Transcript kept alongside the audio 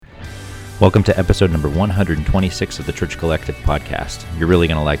Welcome to episode number 126 of the Church Collective podcast. You're really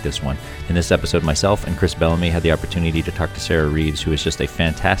going to like this one. In this episode, myself and Chris Bellamy had the opportunity to talk to Sarah Reeves, who is just a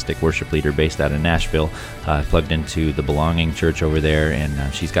fantastic worship leader based out of Nashville, plugged into the Belonging Church over there,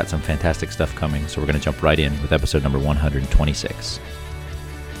 and she's got some fantastic stuff coming. So we're going to jump right in with episode number 126.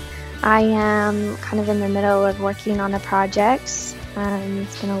 I am kind of in the middle of working on a project.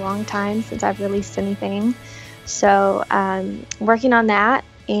 It's been a long time since I've released anything. So working on that,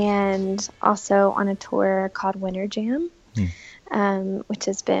 and also on a tour called Winter Jam, which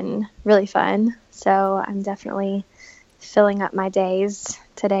has been really fun. So I'm definitely filling up my days.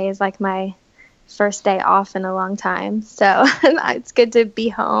 Today is like my first day off in a long time. So it's good to be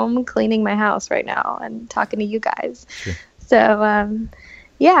home cleaning my house right now and talking to you guys. Sure. So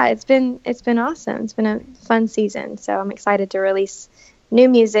yeah, it's been awesome. It's been a fun season. So I'm excited to release new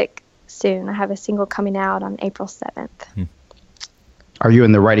music soon. I have a single coming out on April 7th. Are you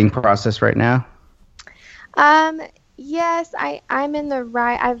in the writing process right now? Yes, I'm in the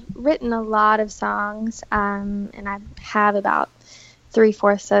I've written a lot of songs, and I have about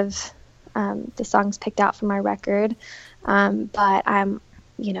 3/4 of the songs picked out for my record. But I'm,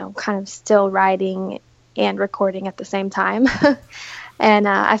 kind of still writing and recording at the same time. And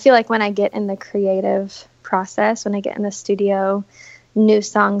I feel like when I get in the creative process, when I get in the studio, new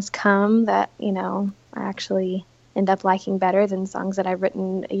songs come that, I actually end up liking better than songs that I've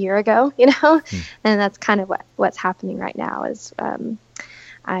written a year ago, and that's kind of what's happening right now is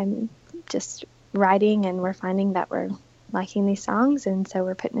I'm just writing and we're finding that we're liking these songs, and so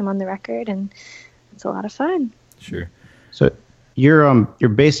we're putting them on the record, and it's a lot of fun. Sure. So you're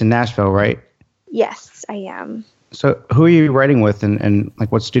based in Nashville, right? Yes, I am. So who are you writing with, and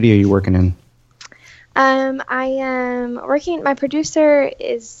like what studio are you working in? I am working, my producer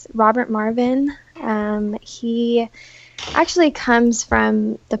is Robert Marvin. He actually comes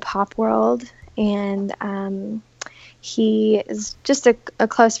from the pop world, and he is just a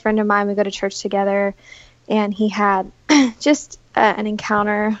close friend of mine. We go to church together, and he had just an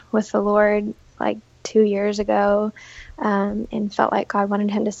encounter with the Lord like 2 years ago, and felt like God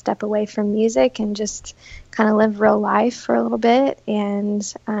wanted him to step away from music and just kind of live real life for a little bit. And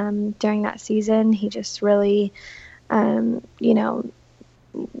during that season, he just really,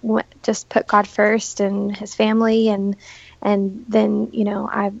 just put God first and his family. And then,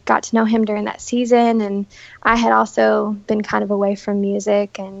 I got to know him during that season. And I had also been kind of away from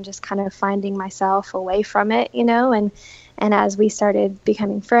music and just kind of finding myself away from it, and as we started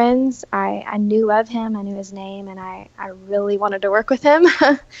becoming friends, I knew of him, I knew his name, and I really wanted to work with him.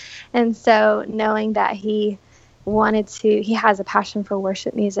 And so knowing that he has a passion for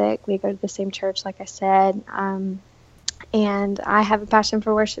worship music. We go to the same church, like I said, and I have a passion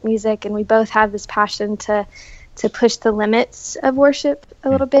for worship music, and we both have this passion to push the limits of worship a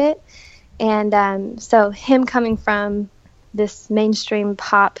little bit. And so him coming from this mainstream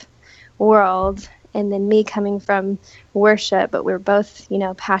pop world, and then me coming from worship, but we're both,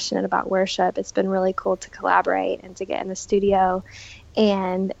 passionate about worship. It's been really cool to collaborate and to get in the studio,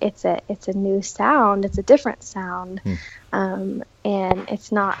 and it's a new sound. It's a different sound, and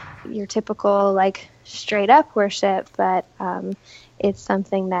it's not your typical like straight up worship, but it's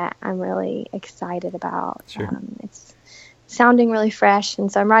something that I'm really excited about. Sure. It's sounding really fresh,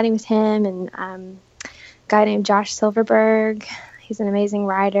 and so I'm writing with him and a guy named Josh Silverberg. He's an amazing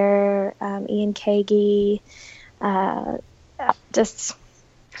writer, Ian Kagi, just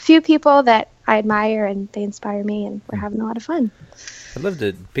a few people that I admire, and they inspire me, and we're having a lot of fun. I'd love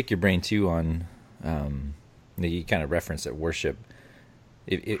to pick your brain, too, on you kind of referenced that worship.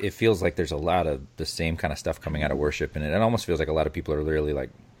 It feels like there's a lot of the same kind of stuff coming out of worship, and it almost feels like a lot of people are really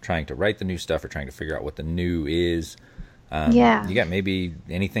like trying to write the new stuff or trying to figure out what the new is. Yeah. You got maybe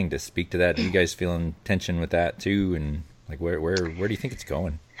anything to speak to that? Are you guys feeling tension with that, too, and like, where do you think it's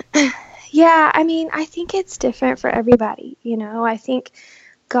going? Yeah, I think it's different for everybody. I think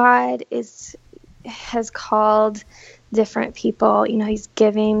God has called different people. He's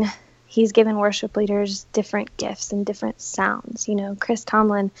given worship leaders different gifts and different sounds. Chris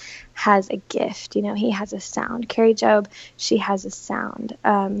Tomlin has a gift. He has a sound. Carrie Job, she has a sound.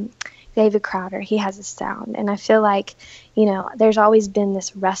 David Crowder, he has a sound. And I feel like, there's always been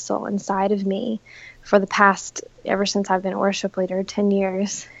this wrestle inside of me for the past, ever since I've been a worship leader, 10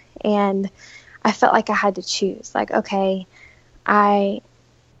 years. And I felt like I had to choose. Like, okay, I'm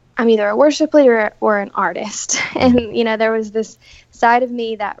either a worship leader or an artist. And, there was this side of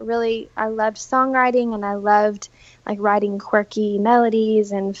me that really, I loved songwriting, and I loved like writing quirky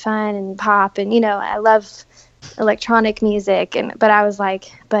melodies and fun and pop. And, I love electronic music. But I was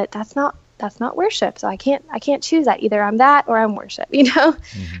like, but that's not that's not worship. So I can't choose that. Either I'm that or I'm worship,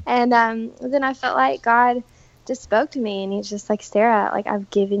 And then I felt like God just spoke to me, and he's just like, Sarah, like, I've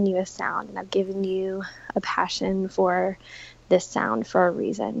given you a sound, and I've given you a passion for this sound for a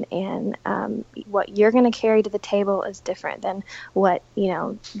reason. And what you're going to carry to the table is different than what,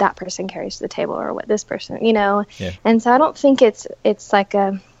 that person carries to the table, or what this person, Yeah. And so I don't think it's like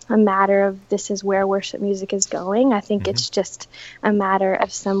a matter of this is where worship music is going. I think it's just a matter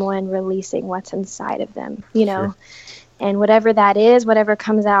of someone releasing what's inside of them, Sure. And whatever that is, whatever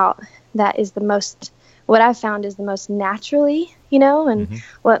comes out, that is what I've found is the most naturally, and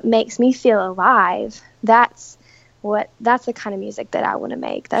what makes me feel alive. That's the kind of music that I want to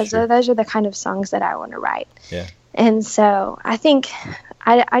make. Those are the kind of songs that I want to write. Yeah. And so I think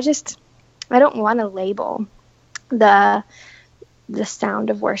I don't want to label the sound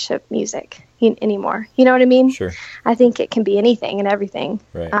of worship music anymore. You know what I mean? Sure. I think it can be anything and everything.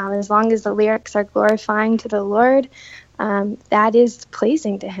 Right. As long as the lyrics are glorifying to the Lord, that is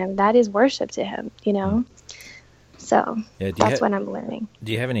pleasing to him. That is worship to him, So that's what I'm learning.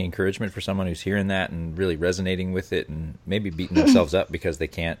 Do you have any encouragement for someone who's hearing that and really resonating with it, and maybe beating themselves up because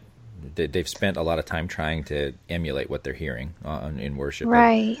they've spent a lot of time trying to emulate what they're hearing in worship?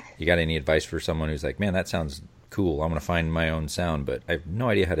 Right. You got any advice for someone who's like, man, that sounds cool, I'm going to find my own sound, but I have no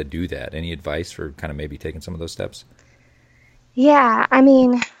idea how to do that? Any advice for kind of maybe taking some of those steps? Yeah, I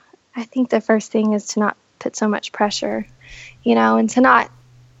mean, I think the first thing is to not put so much pressure, and to not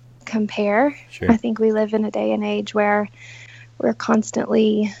compare. Sure. I think we live in a day and age where we're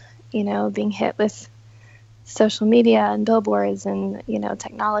constantly, being hit with social media and billboards and,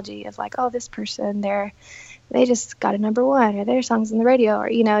 technology of like, oh, this person, they just got a number one, or their song's on the radio,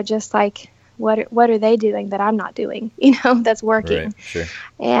 or, just like, what are they doing that I'm not doing, that's working. Right. Sure.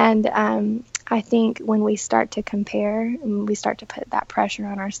 And I think when we start to compare and we start to put that pressure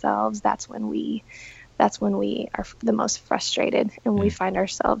on ourselves, that's when we are the most frustrated, and we find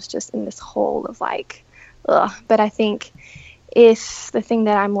ourselves just in this hole of like, ugh. But I think if the thing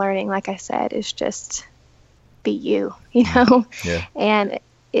that I'm learning, like I said, is just be you, Yeah. And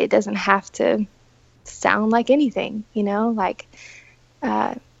it doesn't have to sound like anything, like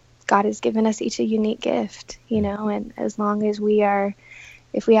God has given us each a unique gift, and as long as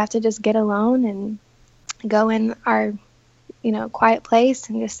if we have to just get alone and go in our, quiet place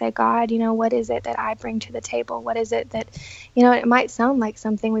and just say, God, what is it that I bring to the table? What is it that, it might sound like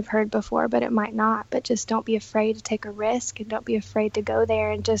something we've heard before, but it might not. But just don't be afraid to take a risk, and don't be afraid to go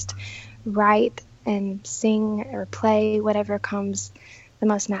there and just write and sing or play whatever comes the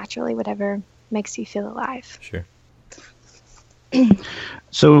most naturally, whatever makes you feel alive. Sure.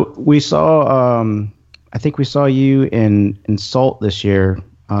 So we saw, I think we saw you in Salt this year,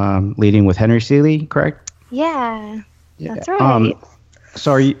 leading with Henry Seeley, correct? Yeah, that's right.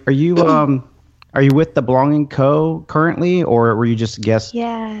 So are you with the Belonging Co. currently, or were you just a guest?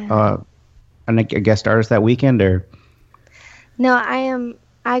 Yeah. A guest artist that weekend, or? No, I am.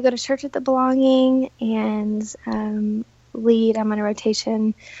 I go to church at the Belonging and lead. I'm on a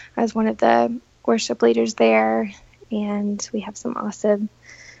rotation. I was one of the worship leaders there. And we have some awesome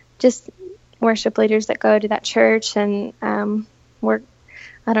just worship leaders that go to that church. And I don't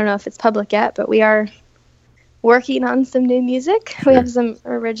know if it's public yet, but we are working on some new music. Sure. We have some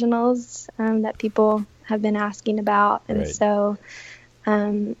originals that people have been asking about. And so,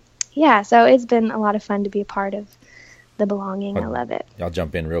 so it's been a lot of fun to be a part of the Belonging. I love it. I'll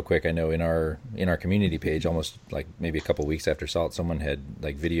jump in real quick. I know in our community page, almost like maybe a couple weeks after Salt, someone had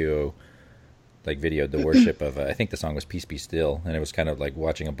videoed the worship of, I think the song was Peace Be Still, and it was kind of like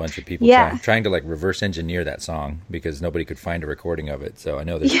watching a bunch of people trying to reverse engineer that song because nobody could find a recording of it. So I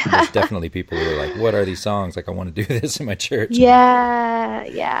know there's definitely people who are like, what are these songs? Like, I want to do this in my church.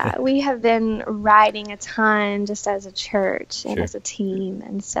 Yeah. We have been writing a ton just as a church and as a team.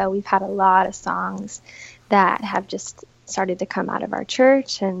 And so we've had a lot of songs that have just started to come out of our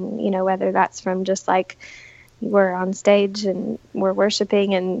church. And, whether that's from just like, we're on stage and we're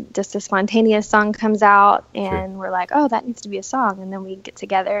worshiping and just a spontaneous song comes out and we're like, oh, that needs to be a song. And then we get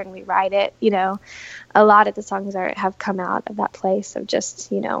together and we write it. A lot of the songs have come out of that place of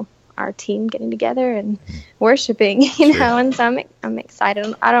just, our team getting together and worshiping, and so I'm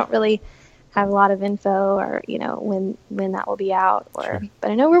excited. I don't really have a lot of info or, when that will be out but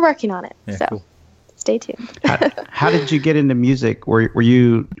I know we're working on it. Yeah, so cool. Stay tuned. How did you get into music? Did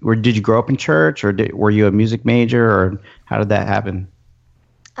you grow up in church, or were you a music major, or how did that happen?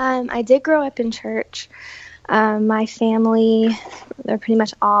 I did grow up in church. My family, they're pretty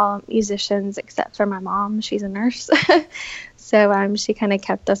much all musicians except for my mom. She's a nurse. So she kind of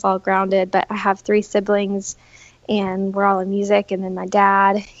kept us all grounded. But I have 3 siblings, and we're all in music. And then my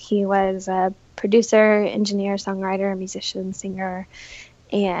dad, he was a producer, engineer, songwriter, musician, singer.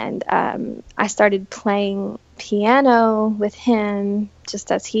 And I started playing piano with him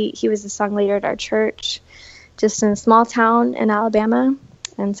just as he was the song leader at our church, just in a small town in Alabama.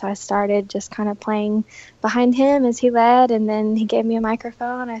 And so I started just kind of playing behind him as he led, and then he gave me a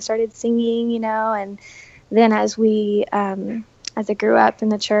microphone. I started singing, and then as I grew up in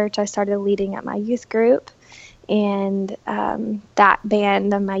the church, I started leading at my youth group, and that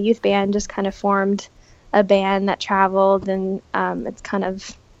band, my youth band, just kind of formed a band that traveled, and it's kind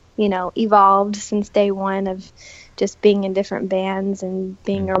of, evolved since day one of just being in different bands and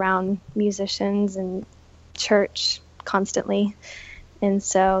being around musicians and church constantly. And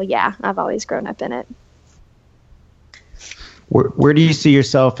so, yeah, I've always grown up in it. Where do you see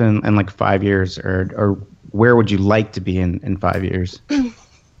yourself in like 5 years, or where would you like to be in 5 years?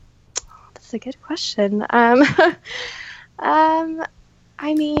 That's a good question. I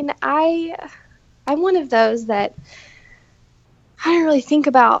mean, I'm one of those that I don't really think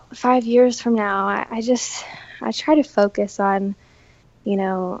about 5 years from now. I try to focus on,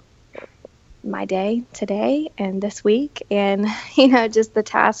 my day today and this week, and just the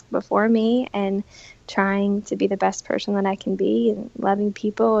task before me, and trying to be the best person that I can be, and loving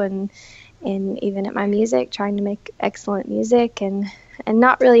people, and even at my music, trying to make excellent music, and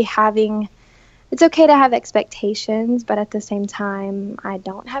not really having, it's okay to have expectations, but at the same time I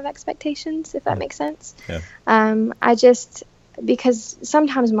don't have expectations, if that makes sense. Yeah. Because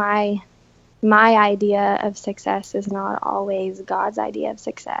sometimes my idea of success is not always God's idea of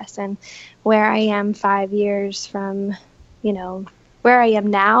success. And where I am 5 years from, where I am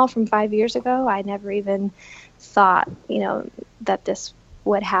now from 5 years ago, I never even thought, that this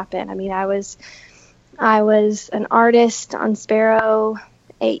would happen. I mean, I was an artist on Sparrow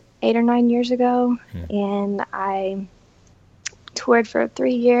 8 or 9 years ago, and I toured for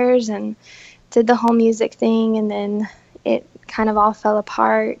 3 years and did the whole music thing, and then it kind of all fell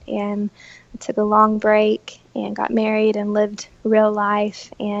apart, and I took a long break and got married and lived real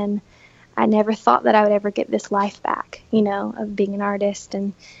life, and I never thought that I would ever get this life back, of being an artist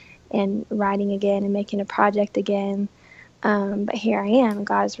and writing again and making a project again. But here I am.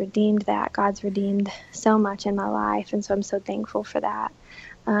 God's redeemed that. God's redeemed so much in my life, and so I'm so thankful for that.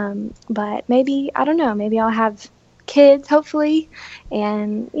 But maybe, I don't know, maybe I'll have kids, hopefully,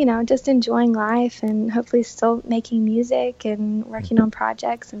 and just enjoying life, and hopefully still making music and working on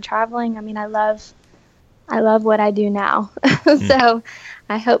projects and traveling. I mean, I love what I do now. So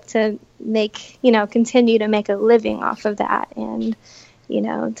I hope to continue to make a living off of that, and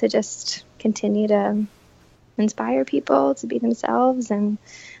to just continue to inspire people to be themselves, and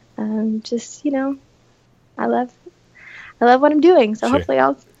I love what I'm doing, so hopefully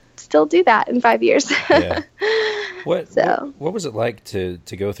I'll still do that in 5 years. Yeah. What was it like to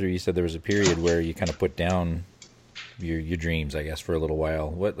go through? You said there was a period where you kind of put down your dreams, I guess, for a little while.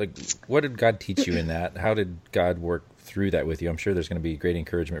 What did God teach you in that? How did God work through that with you? I'm sure there's going to be great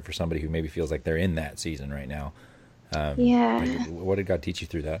encouragement for somebody who maybe feels like they're in that season right now. What did God teach you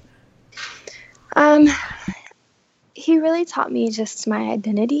through that? He really taught me just my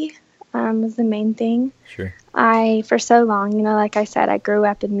identity was the main thing. Sure. For so long, like I said, I grew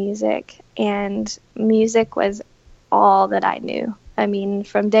up in music, and music was all that I knew. I mean,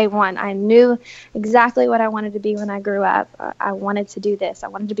 from day one, I knew exactly what I wanted to be when I grew up. I wanted to do this. I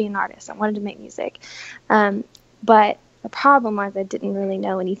wanted to be an artist. I wanted to make music. But the problem was I didn't really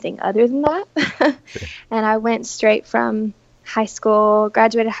know anything other than that. Sure. And I went straight from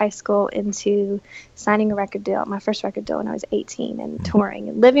graduated high school, into signing a record deal, my first record deal when I was 18, and touring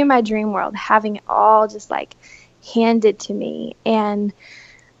and living my dream world, having it all just like handed to me. And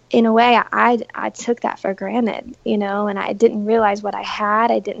in a way, I took that for granted, and I didn't realize what I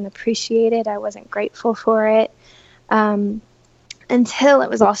had. I didn't appreciate it. I wasn't grateful for it until it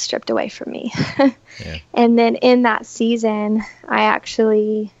was all stripped away from me. Yeah. And then in that season,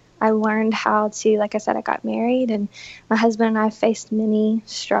 I learned how to, like I said, I got married, and my husband and I faced many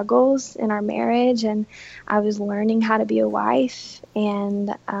struggles in our marriage, and I was learning how to be a wife,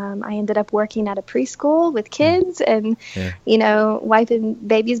 and I ended up working at a preschool with kids, and, wiping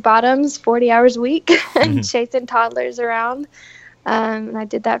babies' bottoms 40 hours a week and chasing toddlers around. And I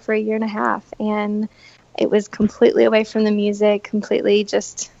did that for 1.5 years, and it was completely away from the music, completely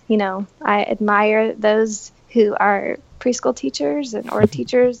just, I admire those who are preschool teachers or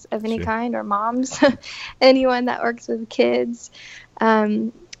teachers of any kind, or moms, anyone that works with kids,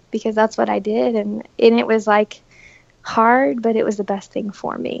 because that's what I did. And it was like hard, but it was the best thing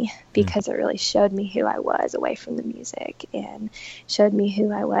for me because it really showed me who I was away from the music and showed me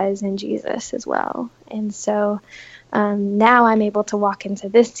who I was in Jesus as well. And so now I'm able to walk into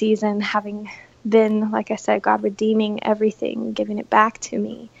this season having been, like I said, God redeeming everything, giving it back to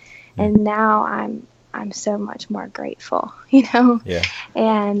me. And now I'm so much more grateful, Yeah.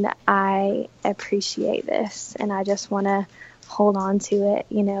 And I appreciate this, and I just want to hold on to it,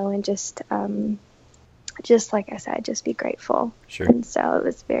 and just like I said, just be grateful. Sure. And so it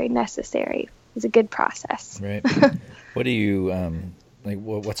was very necessary. It was a good process. Right. What do you,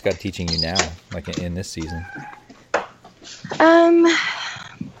 what's God teaching you now, like in this season?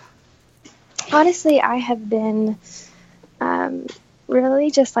 Honestly, I have been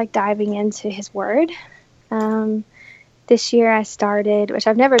really just like diving into his word. This year I started, which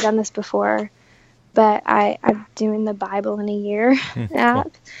I've never done this before, but I'm doing the Bible in a year app.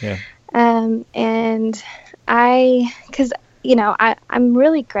 Cool. Yeah. And because, I'm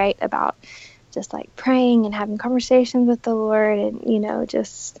really great about just like praying and having conversations with the Lord and,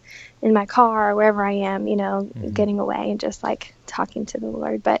 just in my car or wherever I am, getting away and just like talking to the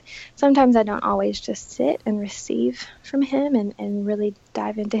Lord. But sometimes I don't always just sit and receive from him and really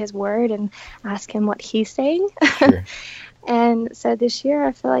dive into his word and ask him what he's saying. Sure. And so this year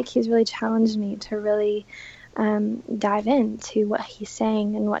I feel like he's really challenged me to really dive into what he's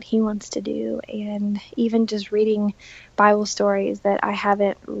saying and what he wants to do, and even just reading Bible stories that I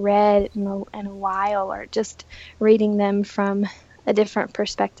haven't read in a while, or just reading them from a different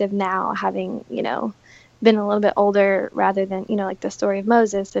perspective now, having been a little bit older, rather than like the story of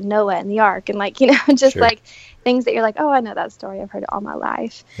Moses and Noah and the ark, and just Sure. like things that you're like, oh, I know that story, I've heard it all my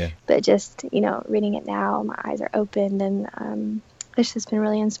life. Yeah. But just reading it now, my eyes are opened, and it's just been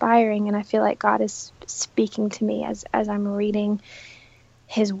really inspiring, and I feel like God is speaking to me as I'm reading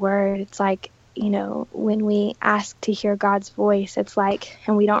his word. It's like, when we ask to hear God's voice, it's like,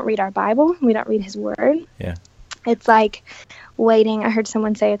 and we don't read our Bible, we don't read his word. Yeah. It's like waiting. I heard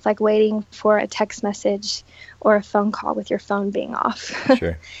someone say it's like waiting for a text message or a phone call with your phone being off.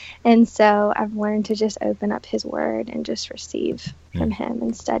 Sure. And so I've learned to just open up his word and just receive from him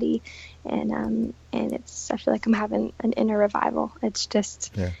and study. And I feel like I'm having an inner revival. It's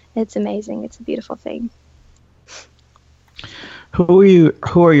just, It's amazing. It's a beautiful thing. Who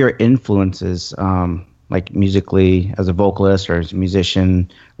are your influences, like musically, as a vocalist or as a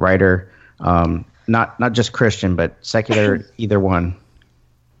musician, writer? Not just Christian, but secular, either one.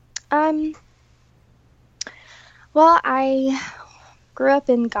 Well, I grew up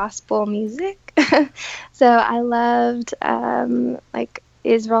in gospel music, so I loved like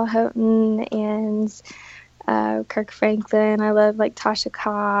Israel Houghton and Kirk Franklin. I love like Tasha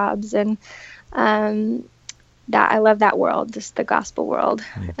Cobbs, and that I love that world, just the gospel world,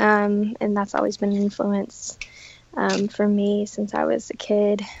 and that's always been an influence for me since I was a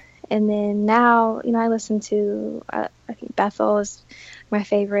kid. And then now, I listen to, I think Bethel is my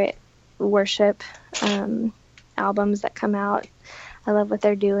favorite worship albums that come out. I love what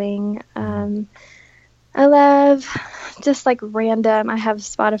they're doing. I love just like random, I have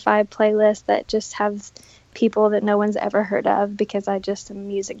Spotify playlists that just have people that no one's ever heard of, because I just am a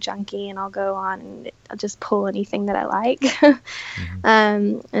music junkie, and I'll go on and I'll just pull anything that I like.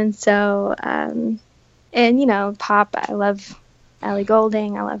 And so, and pop, I love Ellie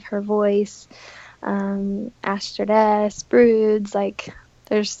Goulding. I love her voice. Astrid S, Broods, like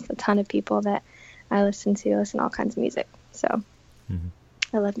there's a ton of people that I listen to. I listen to all kinds of music. So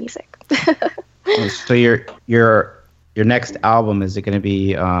I love music. So your next album, is it going to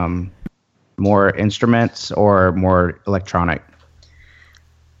be more instruments or more electronic?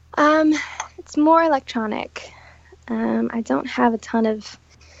 It's more electronic. I don't have a ton of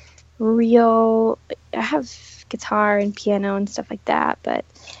I have guitar and piano and stuff like that, but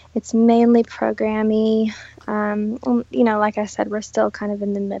it's mainly programmy. Like I said, we're still kind of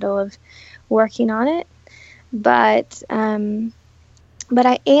in the middle of working on it, but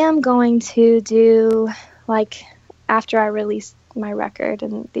I am going to do, like, after I release my record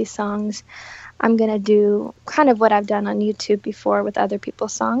and these songs, I'm going to do kind of what I've done on YouTube before with other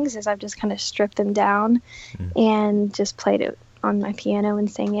people's songs, is I've just kind of stripped them down and just played it on my piano and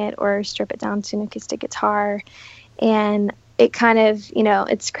sing it, or strip it down to an acoustic guitar. And it kind of,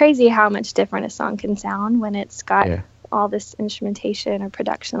 it's crazy how much different a song can sound when it's got all this instrumentation or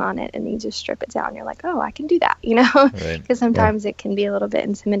production on it, and you just strip it down. You're like, oh, I can do that, because sometimes it can be a little bit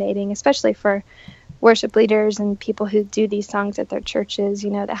intimidating, especially for worship leaders and people who do these songs at their churches,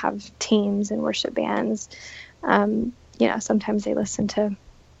 that have teams and worship bands. Sometimes they listen to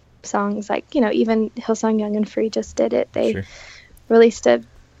songs like, even Hillsong Young and Free just did it. They released a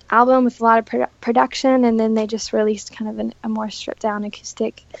album with a lot of production, and then they just released kind of a more stripped down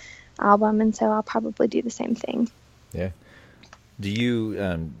acoustic album, and so I'll probably do the same thing. Yeah. Do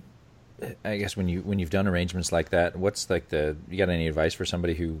you I guess when you've done arrangements like that, what's like you got any advice for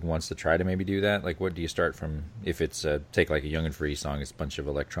somebody who wants to try to maybe do that? Like, what do you start from? If it's take like a Young and Free song, it's a bunch of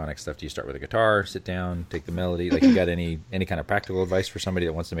electronic stuff. Do you start with a guitar, sit down, take the melody? Like, you got any kind of practical advice for somebody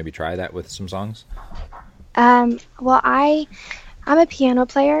that wants to maybe try that with some songs? Well, I'm a piano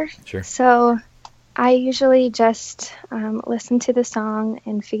player. Sure. So I usually just listen to the song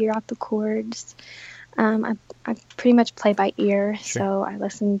and figure out the chords. I pretty much play by ear, Sure. So I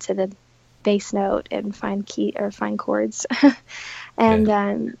listen to the bass note and find chords,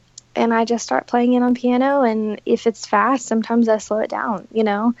 and I just start playing it on piano. And if it's fast, sometimes I slow it down,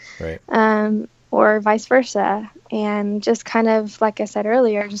 Right. Or vice versa, and just kind of, like I said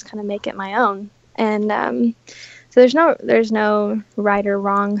earlier, just kind of make it my own. And so there's no right or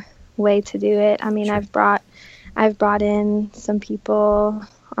wrong way to do it. I mean, Sure. I've brought in some people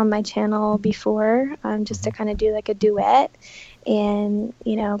on my channel before, just to kind of do like a duet and,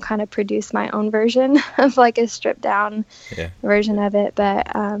 kind of produce my own version of like a stripped down version of it, but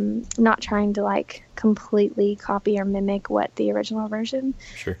not trying to like completely copy or mimic what the original version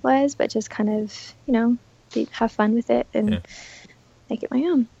Sure. was, but just kind of, have fun with it and make it my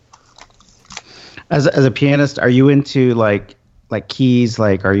own. As a pianist, are you into like keys?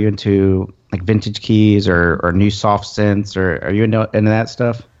 Like, are you into like vintage keys or new soft synths, or are you into that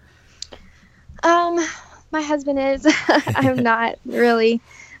stuff? My husband is. I'm not really.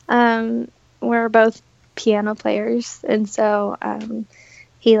 We're both piano players, and so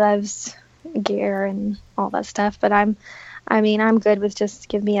he loves gear and all that stuff. But I'm good with just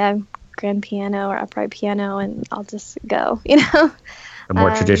give me a grand piano or upright piano, and I'll just go. A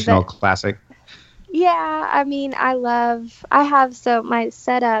more traditional classic. Yeah, I mean, my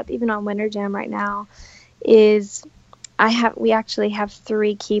setup, even on Winter Jam right now, is we actually have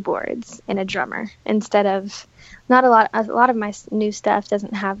 3 keyboards and a drummer instead of a lot of my new stuff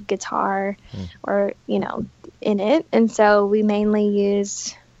doesn't have guitar or, in it. And so we mainly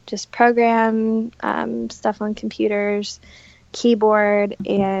use just program stuff on computers, keyboard,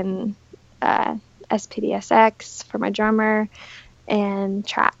 and SPDSX for my drummer, and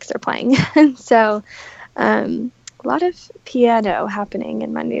tracks are playing. And so a lot of piano happening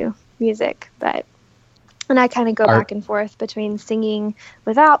in my new music, and I kind of go back and forth between singing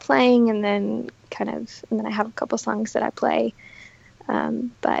without playing, and then I have a couple songs that I play.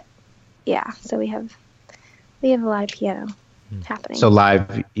 But yeah, so we have a lot of piano happening. So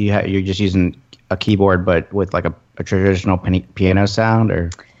live, you're just using a keyboard, but with like a traditional piano sound, or?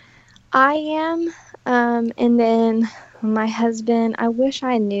 I am, and then my husband, I wish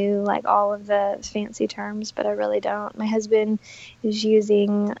I knew like all of the fancy terms, but I really don't. My husband is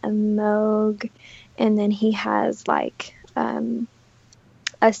using a Moog, and then he has like a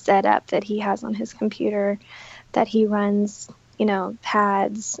setup that he has on his computer that he runs,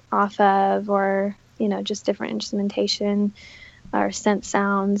 pads off of, or, just different instrumentation or synth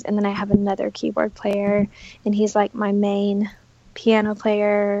sounds. And then I have another keyboard player, and he's like my main piano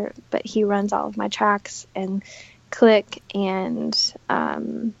player, but he runs all of my tracks and click and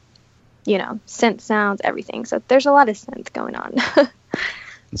synth sounds, everything. So there's a lot of synth going on.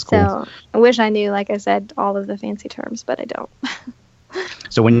 That's cool. So I wish I knew, like I said, all of the fancy terms, but I don't.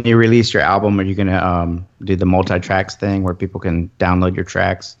 So when you release your album, are you gonna do the multi-tracks thing where people can download your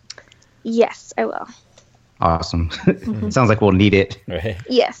tracks? Yes, I will. Awesome. It sounds like we'll need it. Right.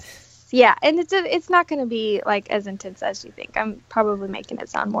 Yes. Yeah, and it's not going to be like as intense as you think. I'm probably making it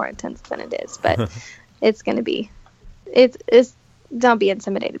sound more intense than it is, but it's going to be. It's don't be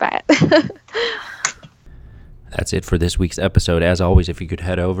intimidated by it. That's it for this week's episode. As always, if you could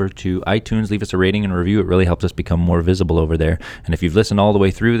head over to iTunes, leave us a rating and review. It really helps us become more visible over there. And if you've listened all the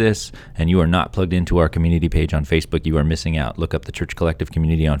way through this and you are not plugged into our community page on Facebook, you are missing out. Look up the Church Collective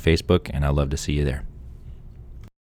community on Facebook, and I'd love to see you there.